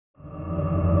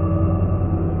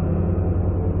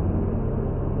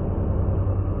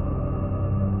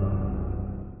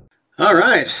All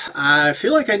right, I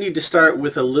feel like I need to start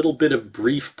with a little bit of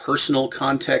brief personal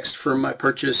context for my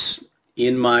purchase.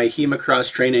 In my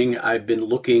Hemocross training, I've been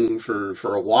looking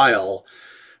for a while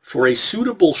for a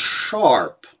suitable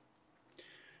sharp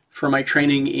for my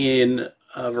training in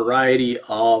a variety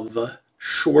of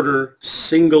shorter,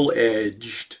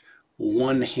 single-edged,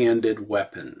 one-handed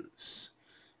weapons,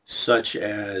 such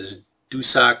as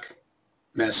Dusak,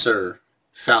 Messer,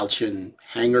 Falchion,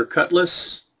 Hanger,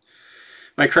 Cutlass.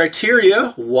 My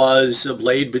criteria was a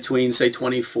blade between, say,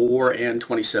 24 and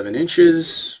 27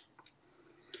 inches.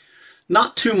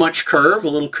 Not too much curve. A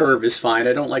little curve is fine.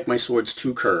 I don't like my swords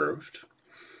too curved.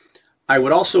 I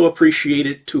would also appreciate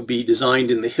it to be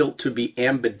designed in the hilt to be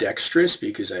ambidextrous,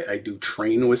 because I do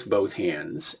train with both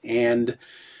hands. And,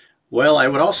 well, I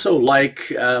would also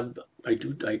like, I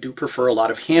do prefer a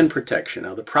lot of hand protection.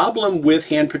 Now, the problem with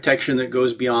hand protection that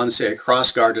goes beyond, say, a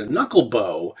crossguard and knuckle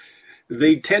bow,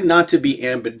 they tend not to be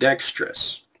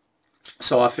ambidextrous.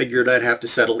 So I figured I'd have to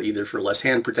settle either for less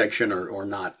hand protection or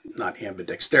not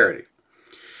ambidexterity.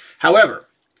 However,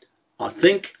 I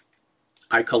think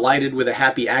I collided with a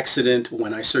happy accident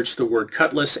when I searched the word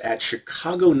Cutlass at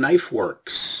Chicago Knife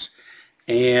Works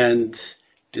and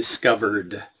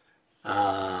discovered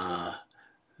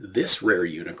this rare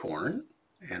unicorn,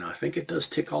 and I think it does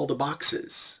tick all the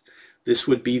boxes. This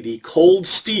would be the Cold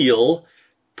Steel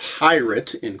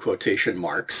Pirate, in quotation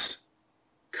marks,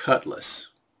 Cutlass.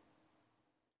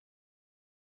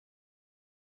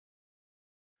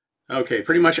 Okay,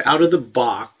 pretty much out of the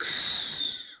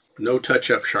box, no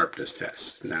touch-up sharpness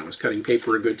test. Now, is cutting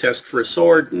paper a good test for a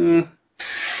sword?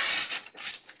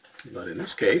 But in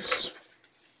this case,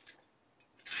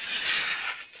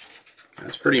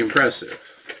 that's pretty impressive.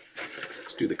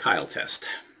 Let's do the Kyle test.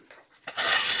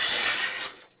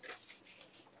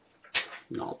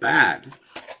 Not bad.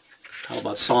 How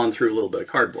about sawing through a little bit of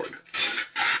cardboard?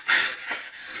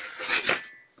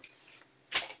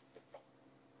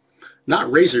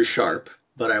 Not razor sharp,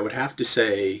 but I would have to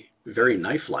say very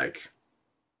knife-like.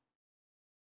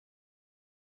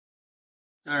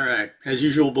 All right, as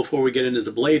usual, before we get into the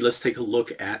blade, let's take a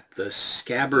look at the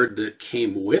scabbard that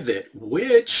came with it,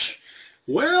 which,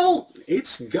 well,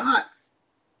 it's got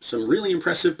some really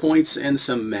impressive points and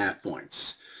some matte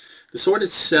points. The sword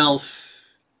itself,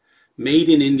 made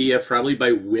in India, probably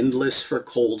by Windlass for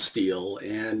Cold Steel,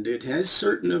 and it has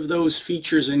certain of those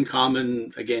features in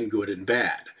common, again, good and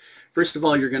bad. First of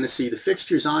all, you're going to see the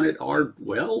fixtures on it are,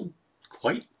 well,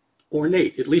 quite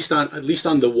ornate, at least on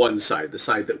the one side, the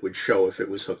side that would show if it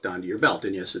was hooked onto your belt.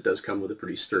 And yes, it does come with a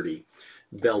pretty sturdy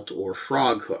belt or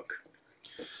frog hook.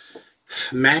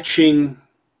 Matching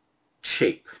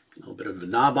shape. A little bit of a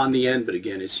knob on the end, but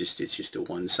again, it's just a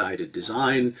one-sided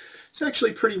design. It's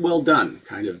actually pretty well done.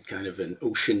 Kind of an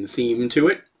ocean theme to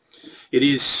it. It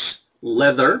is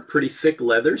leather, pretty thick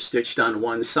leather, stitched on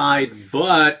one side,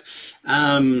 but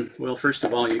well, first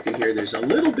of all, you can hear there's a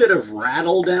little bit of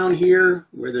rattle down here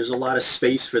where there's a lot of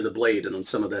space for the blade, and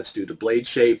some of that's due to blade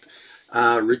shape.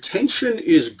 Retention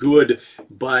is good,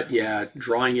 but yeah,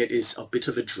 drawing it is a bit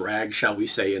of a drag, shall we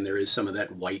say, and there is some of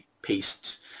that white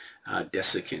paste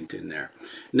desiccant in there.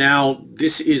 Now,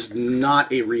 this is not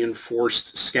a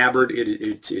reinforced scabbard.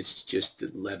 It's just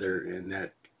leather, and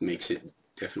that makes it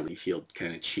definitely feel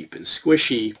kind of cheap and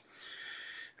squishy.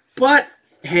 But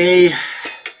hey,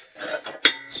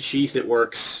 it's a sheath, it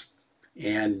works,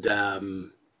 and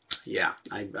yeah,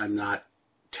 I'm not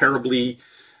terribly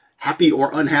happy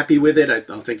or unhappy with it. I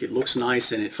don't think it looks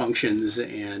nice and it functions,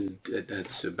 and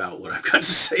that's about what I've got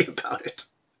to say about it.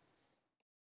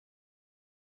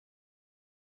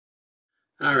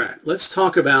 All right, let's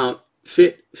talk about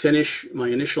fit, finish, my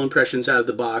initial impressions out of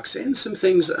the box, and some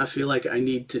things I feel like I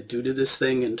need to do to this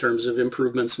thing in terms of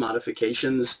improvements,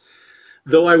 modifications.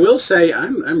 Though I will say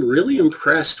I'm really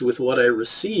impressed with what I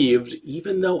received,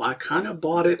 even though I kind of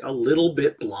bought it a little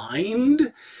bit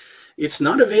blind. It's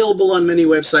not available on many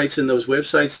websites, and those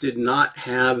websites did not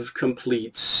have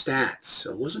complete stats,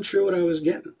 so I wasn't sure what I was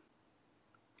getting.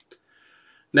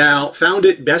 Now, found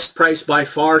it best price by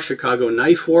far, Chicago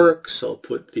Knife Works. I'll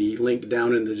put the link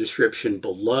down in the description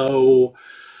below.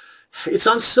 It's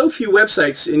on so few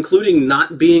websites, including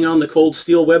not being on the Cold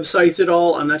Steel website at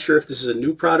all. I'm not sure if this is a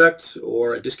new product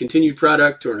or a discontinued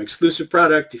product or an exclusive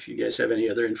product. If you guys have any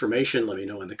other information, let me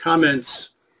know in the comments.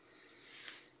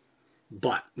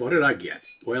 But what did I get?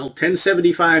 Well,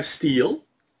 1075 steel,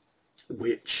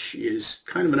 which is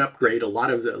kind of an upgrade. A lot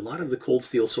of the Cold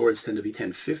Steel swords tend to be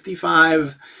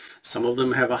 1055. Some of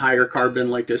them have a higher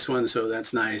carbon like this one, so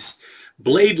that's nice.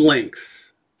 Blade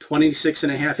length,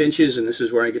 26.5 inches, and this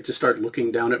is where I get to start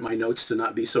looking down at my notes to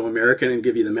not be so American and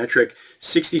give you the metric,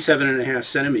 67.5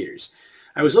 centimeters.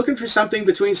 I was looking for something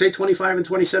between, say, 25 and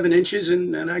 27 inches,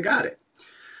 and I got it.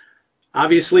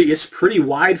 Obviously, it's pretty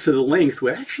wide for the length.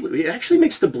 It actually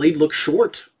makes the blade look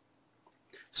short.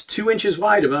 It's 2 inches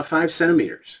wide, about 5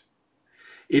 centimeters.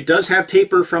 It does have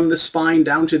taper from the spine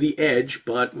down to the edge,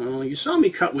 but, well, you saw me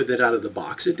cut with it out of the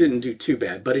box. It didn't do too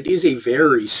bad, but it is a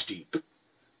very steep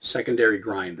secondary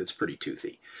grind that's pretty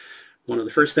toothy. One of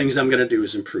the first things I'm going to do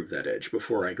is improve that edge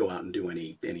before I go out and do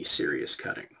any serious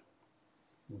cutting.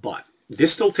 But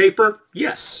distal taper,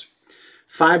 yes.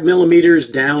 5 millimeters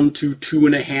down to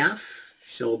 2.5,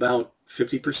 so about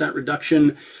 50%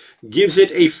 reduction. Gives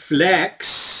it a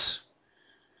flex.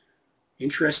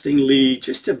 Interestingly,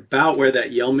 just about where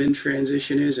that Yeoman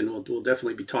transition is, and we'll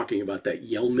definitely be talking about that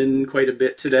Yeoman quite a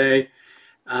bit today.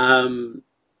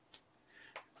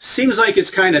 Seems like it's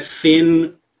kind of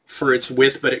thin for its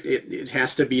width, but it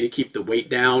has to be to keep the weight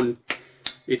down.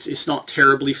 It's not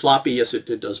terribly floppy. Yes,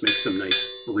 it does make some nice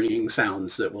ringing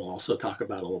sounds that we'll also talk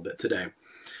about a little bit today.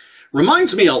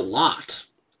 Reminds me a lot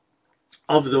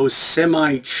of those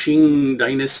semi-Qing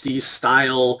dynasty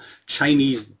style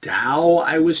Chinese Dao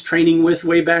I was training with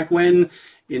way back when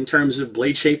in terms of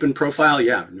blade shape and profile.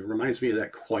 Yeah, it reminds me of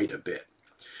that quite a bit.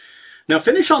 Now,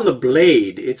 finish on the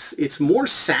blade, it's more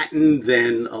satin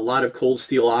than a lot of cold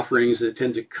steel offerings that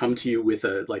tend to come to you with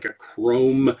like a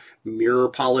chrome mirror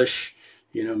polish,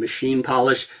 you know, machine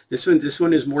polish. This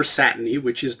one is more satiny,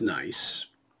 which is nice.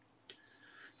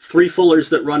 3 fullers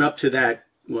that run up to that,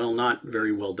 well, not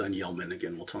very well done Yeoman.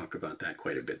 Again, we'll talk about that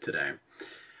quite a bit today.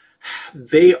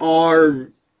 They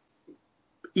are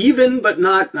even, but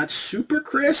not super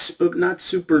crisp, but not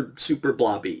super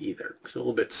blobby either. It's a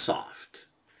little bit soft.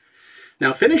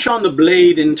 Now, finish on the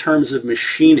blade in terms of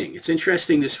machining. It's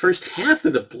interesting, this first half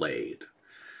of the blade,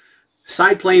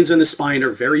 side planes and the spine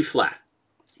are very flat,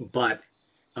 but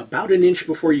about an inch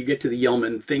before you get to the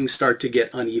Yeoman, things start to get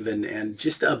uneven and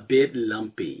just a bit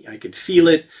lumpy. I can feel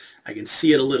it. I can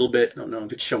see it a little bit. I don't know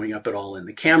if it's showing up at all in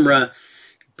the camera,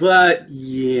 but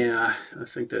yeah, I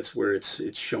think that's where it's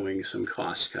showing some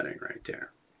cost cutting right there.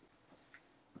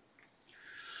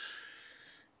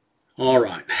 All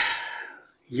right.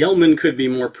 Yeoman could be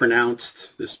more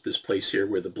pronounced, this place here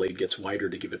where the blade gets wider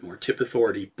to give it more tip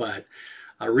authority, but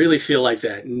I really feel like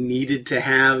that needed to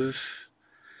have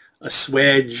a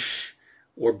swedge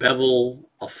or bevel,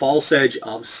 a false edge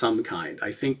of some kind.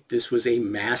 I think this was a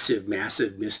massive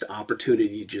missed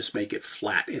opportunity to just make it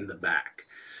flat in the back.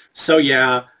 So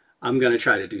yeah, I'm going to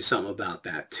try to do something about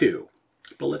that too.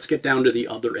 But let's get down to the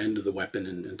other end of the weapon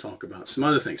and talk about some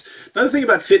other things. Another thing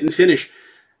about fit and finish,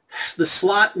 the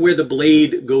slot where the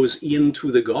blade goes into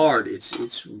the guard,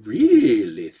 it's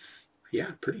really,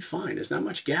 yeah, pretty fine. There's not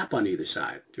much gap on either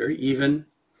side. Very even,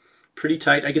 pretty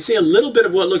tight. I can see a little bit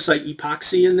of what looks like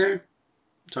epoxy in there.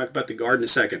 We'll talk about the guard in a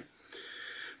second.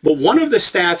 But one of the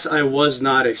stats I was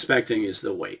not expecting is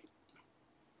the weight.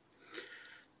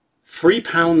 3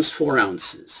 pounds 4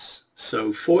 ounces.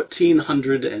 So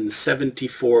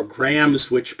 1,474 grams,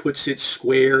 which puts it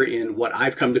square in what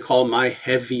I've come to call my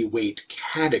heavyweight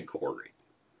category.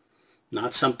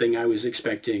 Not something I was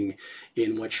expecting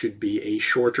in what should be a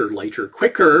shorter, lighter,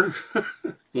 quicker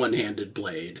one-handed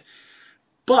blade.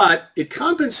 But it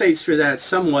compensates for that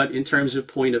somewhat in terms of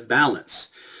point of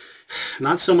balance.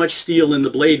 Not so much steel in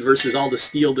the blade versus all the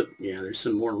steel that, yeah, there's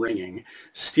some more ringing.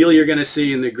 Steel you're going to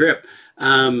see in the grip.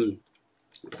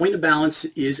 Point of balance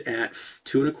is at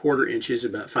 2¼ inches,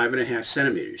 about 5.5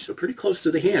 centimeters, so pretty close to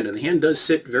the hand, and the hand does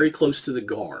sit very close to the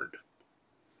guard.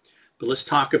 But let's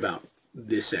talk about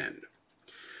this end.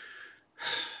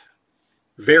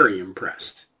 Very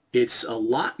impressed. It's a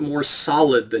lot more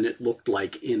solid than it looked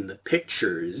like in the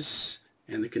pictures,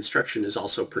 and the construction is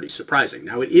also pretty surprising.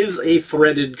 Now, it is a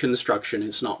threaded construction.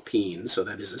 It's not peen, so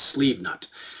that is a sleeve nut.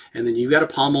 And then you've got a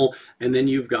pommel, and then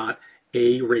you've got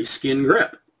a race skin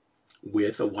grip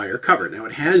with a wire cover. Now,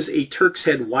 it has a Turk's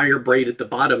head wire braid at the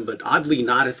bottom, but oddly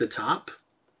not at the top,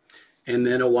 and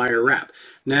then a wire wrap.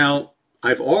 Now,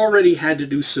 I've already had to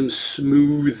do some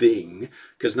smoothing,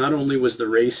 because not only was the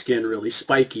race skin really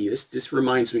spiky, this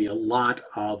reminds me a lot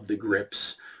of the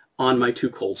grips on my 2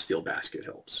 cold steel basket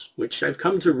hilts, which I've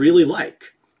come to really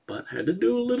like, but had to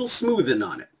do a little smoothing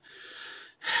on it.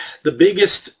 The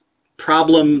biggest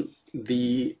problem,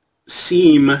 the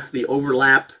seam, the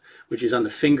overlap, which is on the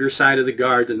finger side of the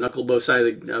guard, the knuckle bow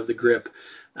side of the grip.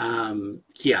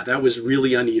 Yeah, that was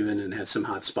really uneven and had some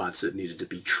hot spots that needed to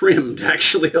be trimmed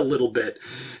actually a little bit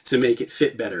to make it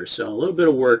fit better. So a little bit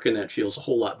of work, and that feels a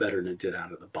whole lot better than it did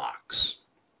out of the box.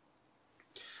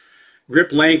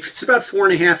 Grip length, it's about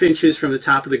 4.5 inches from the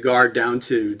top of the guard down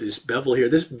to this bevel here.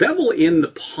 This bevel in the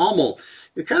pommel,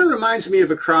 it kind of reminds me of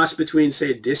a cross between,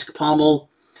 say, a disc pommel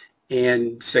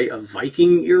and say a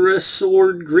Viking era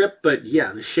sword grip, but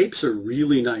yeah, the shapes are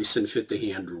really nice and fit the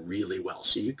hand really well.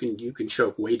 So you can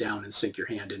choke way down and sink your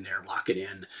hand in there, lock it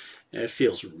in. And it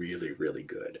feels really, really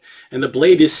good. And the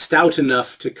blade is stout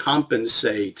enough to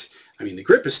compensate, I mean the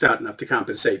grip is stout enough to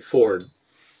compensate for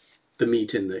the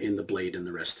meat in the blade and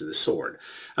the rest of the sword.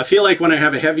 I feel like when I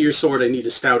have a heavier sword, I need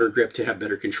a stouter grip to have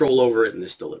better control over it, and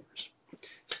this delivers.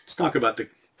 Let's talk about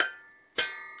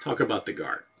the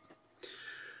guard.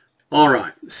 All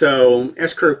right, so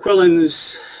S-curve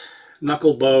quillins,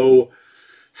 knuckle bow,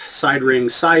 side ring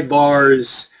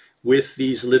sidebars with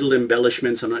these little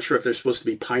embellishments. I'm not sure if they're supposed to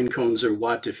be pine cones or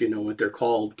what. If you know what they're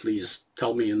called, please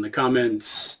tell me in the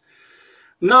comments.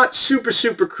 Not super,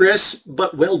 super crisp,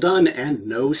 but well done and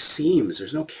no seams.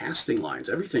 There's no casting lines.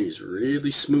 Everything is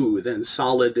really smooth and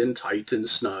solid and tight and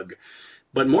snug.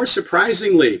 But more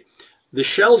surprisingly, the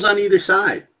shells on either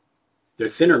side, they're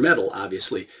thinner metal,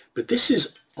 obviously, but this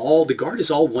is all, the guard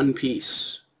is all one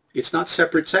piece. It's not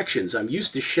separate sections. I'm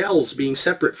used to shells being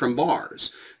separate from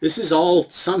bars. This is all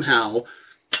somehow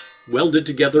welded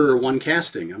together or one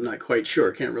casting. I'm not quite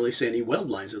sure. Can't really see any weld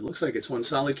lines. It looks like it's one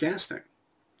solid casting.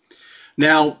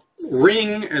 Now,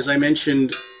 ring, as I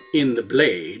mentioned, in the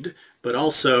blade, but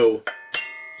also,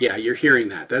 yeah, you're hearing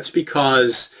that. That's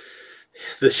because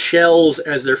the shells,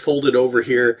 as they're folded over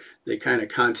here, they kind of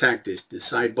contact the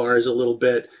sidebars a little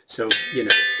bit. So, you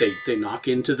know, they knock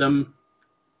into them,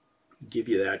 give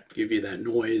you that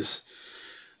noise.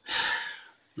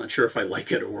 I'm not sure if I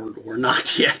like it or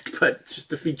not yet, but it's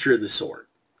just a feature of the sword.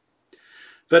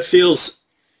 But feels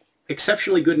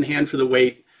exceptionally good in hand for the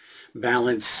weight,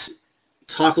 balance.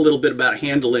 Talk a little bit about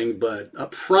handling, but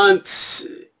up front,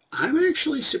 I'm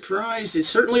actually surprised. It's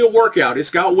certainly a workout. It's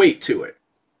got weight to it,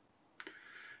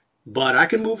 but I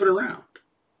can move it around.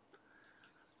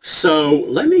 So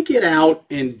let me get out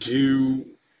and do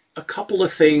a couple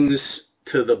of things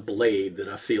to the blade that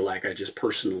I feel like I just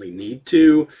personally need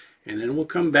to, and then we'll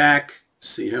come back,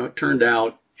 see how it turned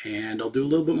out, and I'll do a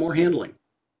little bit more handling.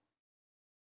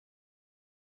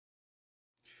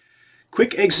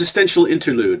 Quick existential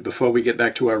interlude before we get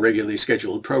back to our regularly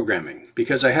scheduled programming,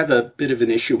 because I have a bit of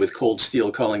an issue with Cold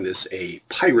Steel calling this a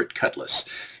pirate cutlass.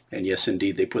 And yes,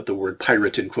 indeed, they put the word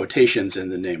pirate in quotations in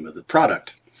the name of the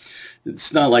product.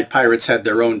 It's not like pirates had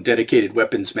their own dedicated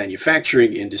weapons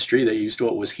manufacturing industry. They used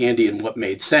what was handy and what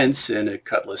made sense, and a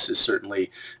cutlass is certainly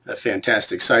a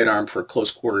fantastic sidearm for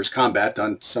close quarters combat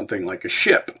on something like a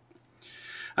ship.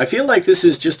 I feel like this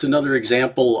is just another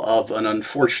example of an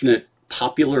unfortunate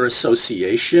popular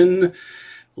association,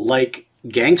 like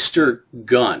gangster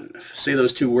gun. Say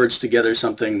those two words together,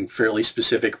 something fairly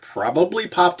specific probably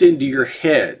popped into your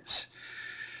heads.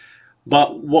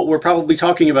 But what we're probably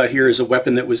talking about here is a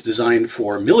weapon that was designed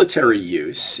for military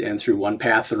use and through one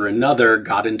path or another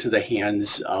got into the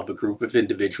hands of a group of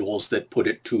individuals that put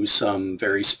it to some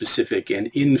very specific and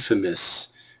infamous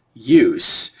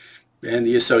use. And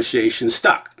the association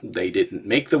stuck. They didn't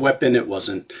make the weapon. It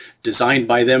wasn't designed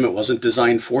by them. It wasn't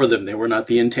designed for them. They were not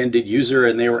the intended user,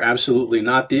 and they were absolutely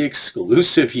not the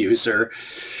exclusive user.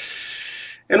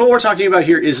 And what we're talking about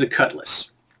here is a cutlass.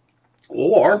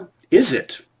 Or is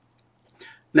it?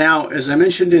 Now, as I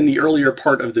mentioned in the earlier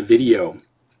part of the video,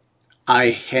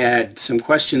 I had some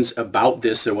questions about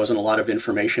this. There wasn't a lot of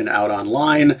information out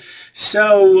online,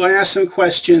 so I asked some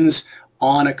questions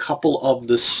on a couple of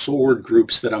the sword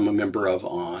groups that I'm a member of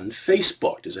on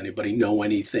Facebook. Does anybody know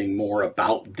anything more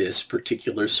about this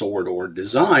particular sword or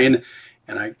design?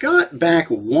 And I got back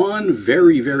one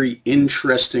very, very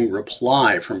interesting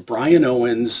reply from Brian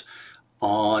Owens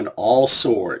on All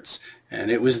Swords.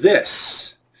 And it was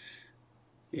this.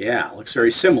 Yeah, looks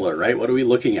very similar, right? What are we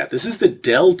looking at? This is the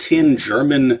Deltin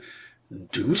German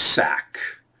Dusak.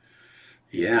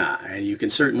 Yeah, and you can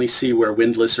certainly see where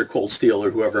Windlass or Cold Steel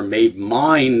or whoever made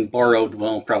mine borrowed,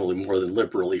 well, probably more than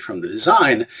liberally from the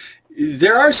design.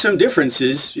 There are some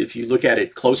differences. If you look at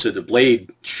it closer, the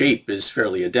blade shape is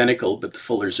fairly identical, but the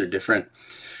fullers are different.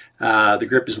 The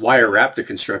grip is wire wrapped. The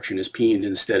construction is peened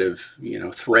instead of,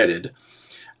 threaded.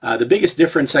 The biggest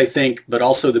difference, I think, but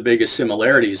also the biggest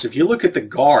similarity is if you look at the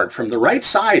guard from the right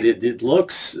side, it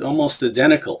looks almost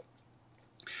identical.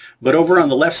 But over on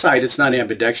the left side, it's not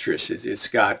ambidextrous. It's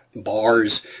got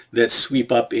bars that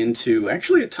sweep up into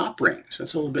actually a top ring. So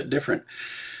it's a little bit different.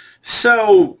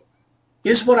 So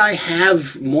is what I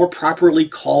have more properly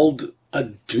called a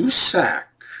Dusak?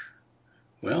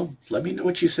 Well, let me know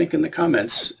what you think in the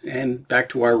comments, and back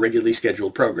to our regularly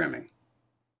scheduled programming.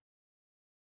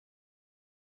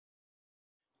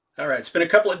 All right, it's been a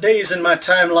couple of days in my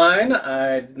timeline.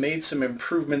 I made some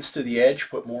improvements to the edge,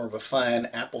 put more of a fine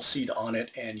apple seed on it,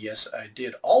 and yes, I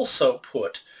did also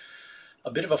put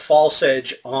a bit of a false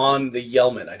edge on the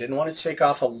Yellman. I didn't want to take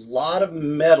off a lot of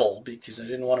metal because I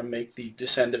didn't want to make the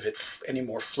this end of it any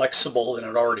more flexible than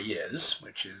it already is,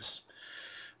 which is,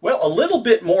 well, a little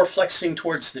bit more flexing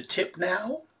towards the tip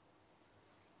now.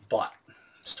 But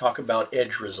let's talk about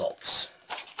edge results.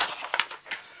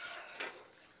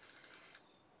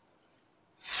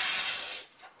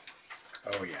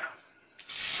 Oh yeah.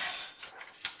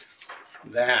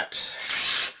 That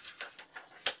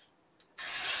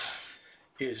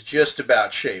is just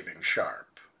about shaving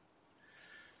sharp.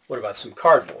 What about some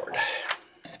cardboard?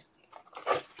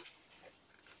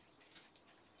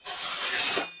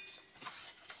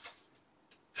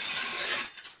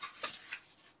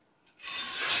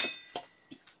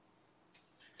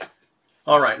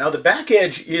 All right, now the back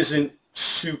edge isn't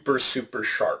super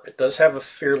sharp. It does have a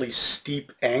fairly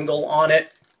steep angle on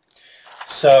it.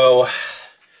 So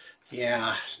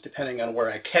yeah, depending on where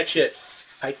I catch it,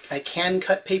 I can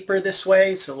cut paper this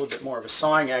way. It's a little bit more of a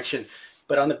sawing action.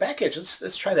 But on the back edge,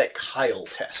 let's try that Kyle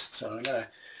test. So I'm going to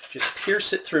just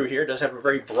pierce it through here. It does have a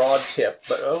very broad tip,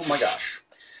 but oh my gosh.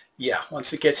 Yeah,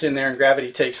 once it gets in there and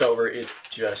gravity takes over, it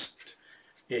just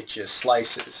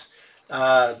slices.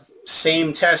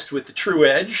 Same test with the true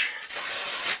edge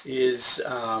is,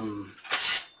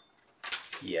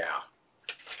 yeah.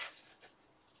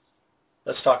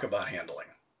 Let's talk about handling.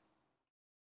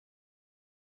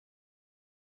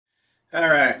 All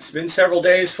right, it's been several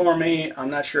days for me. I'm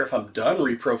not sure if I'm done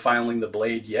reprofiling the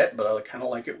blade yet, but I kind of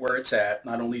like it where it's at.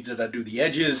 Not only did I do the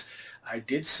edges, I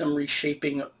did some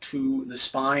reshaping to the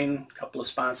spine, a couple of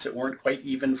spots that weren't quite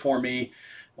even for me.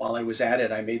 While I was at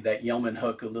it, I made that Yellman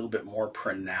hook a little bit more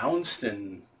pronounced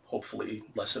and hopefully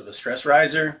less of a stress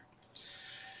riser.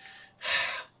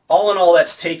 All in all,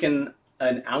 that's taken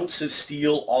an ounce of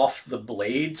steel off the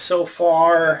blade so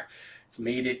far. It's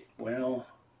made it, well,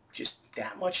 just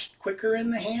that much quicker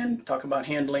in the hand. Talk about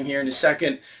handling here in a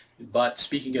second. But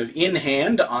speaking of in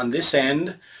hand, on this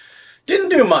end, didn't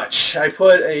do much. I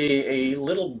put a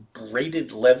little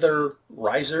braided leather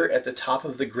riser at the top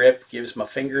of the grip. Gives my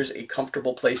fingers a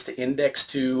comfortable place to index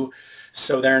to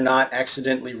so they're not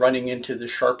accidentally running into the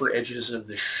sharper edges of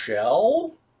the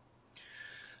shell.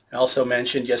 I also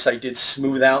mentioned, yes, I did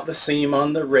smooth out the seam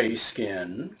on the ray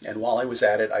skin. And while I was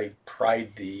at it, I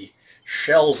pried the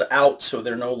shells out so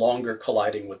they're no longer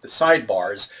colliding with the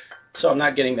sidebars. So I'm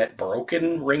not getting that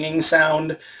broken ringing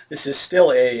sound. This is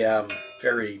still a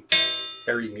very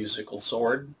musical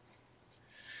sword.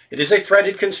 It is a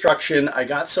threaded construction. I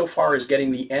got so far as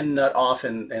getting the end nut off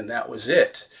and that was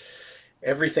it.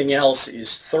 Everything else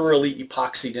is thoroughly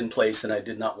epoxied in place and I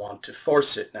did not want to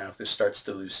force it. Now if this starts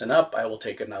to loosen up, I will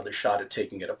take another shot at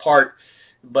taking it apart.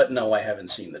 But no, I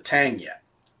haven't seen the tang yet.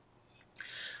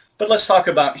 But let's talk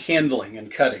about handling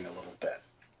and cutting a little bit.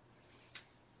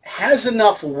 Has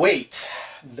enough weight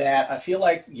that I feel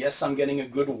like, yes, I'm getting a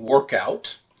good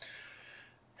workout.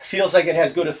 Feels like it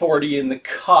has good authority in the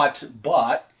cut,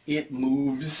 but it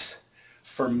moves,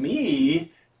 for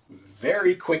me,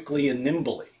 very quickly and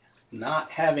nimbly.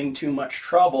 Not having too much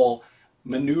trouble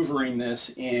maneuvering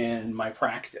this in my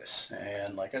practice.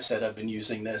 And like I said, I've been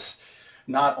using this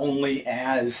not only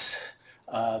as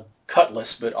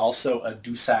Cutlass, but also a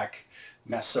Dusak,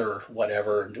 Messer,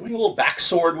 whatever. I'm doing a little back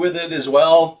sword with it as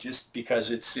well, just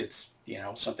because it's you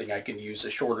know, something I can use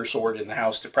a shorter sword in the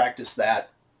house to practice that.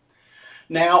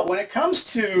 Now, when it comes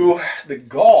to the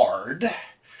guard,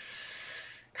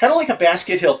 kind of like a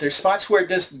basket hilt, there's spots where it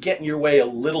does get in your way a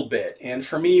little bit. And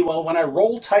for me, well, when I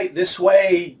roll tight this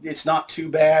way, it's not too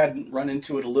bad. Run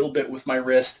into it a little bit with my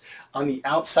wrist. On the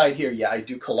outside here, yeah, I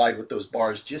do collide with those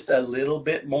bars just a little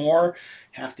bit more.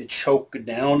 Have to choke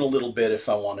down a little bit if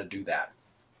I want to do that.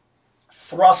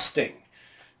 Thrusting.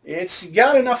 It's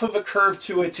got enough of a curve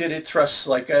to it that it thrusts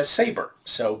like a saber.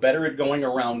 So better at going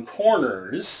around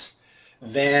corners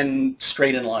than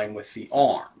straight in line with the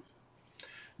arm.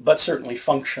 But certainly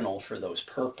functional for those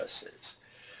purposes.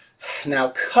 Now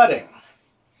cutting.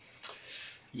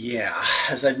 Yeah,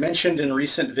 as I've mentioned in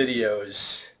recent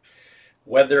videos,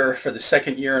 weather for the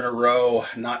second year in a row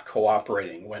not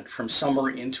cooperating. Went from summer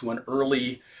into an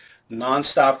early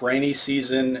non-stop rainy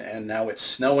season and now it's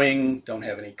snowing. Don't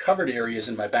have any covered areas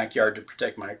in my backyard to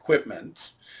protect my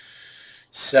equipment.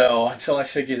 So until I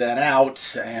figure that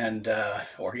out and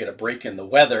or get a break in the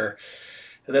weather,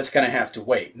 that's going to have to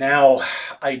wait. Now,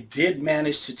 I did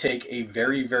manage to take a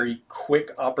very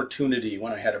quick opportunity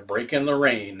when I had a break in the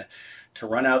rain to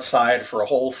run outside for a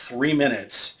whole 3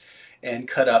 minutes and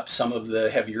cut up some of the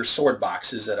heavier sword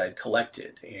boxes that I'd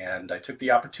collected. And I took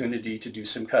the opportunity to do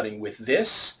some cutting with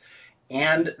this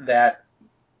and that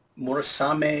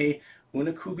Murasame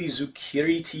Unakubi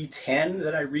Zukiri T10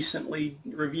 that I recently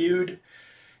reviewed.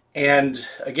 And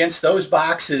against those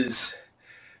boxes,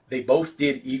 they both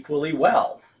did equally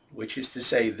well, which is to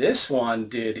say this one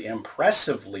did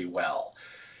impressively well.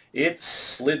 It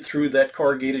slid through that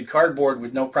corrugated cardboard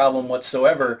with no problem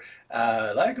whatsoever,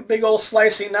 like a big old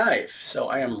slicing knife. So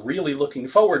I am really looking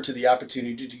forward to the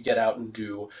opportunity to get out and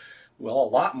do, well, a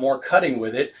lot more cutting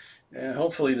with it, and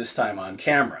hopefully this time on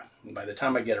camera. And by the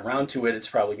time I get around to it, it's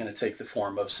probably going to take the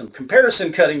form of some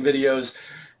comparison cutting videos,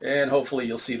 and hopefully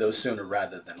you'll see those sooner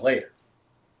rather than later.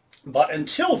 But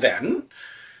until then,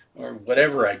 or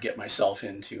whatever I get myself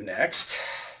into next,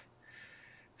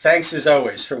 thanks as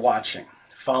always for watching,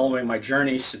 following my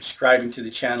journey, subscribing to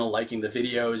the channel, liking the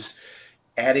videos,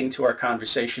 adding to our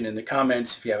conversation in the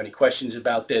comments if you have any questions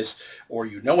about this, or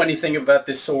you know anything about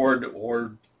this sword,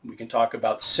 or we can talk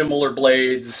about similar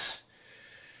blades.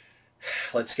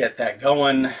 Let's get that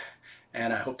going,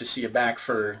 and I hope to see you back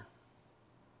for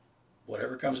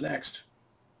whatever comes next.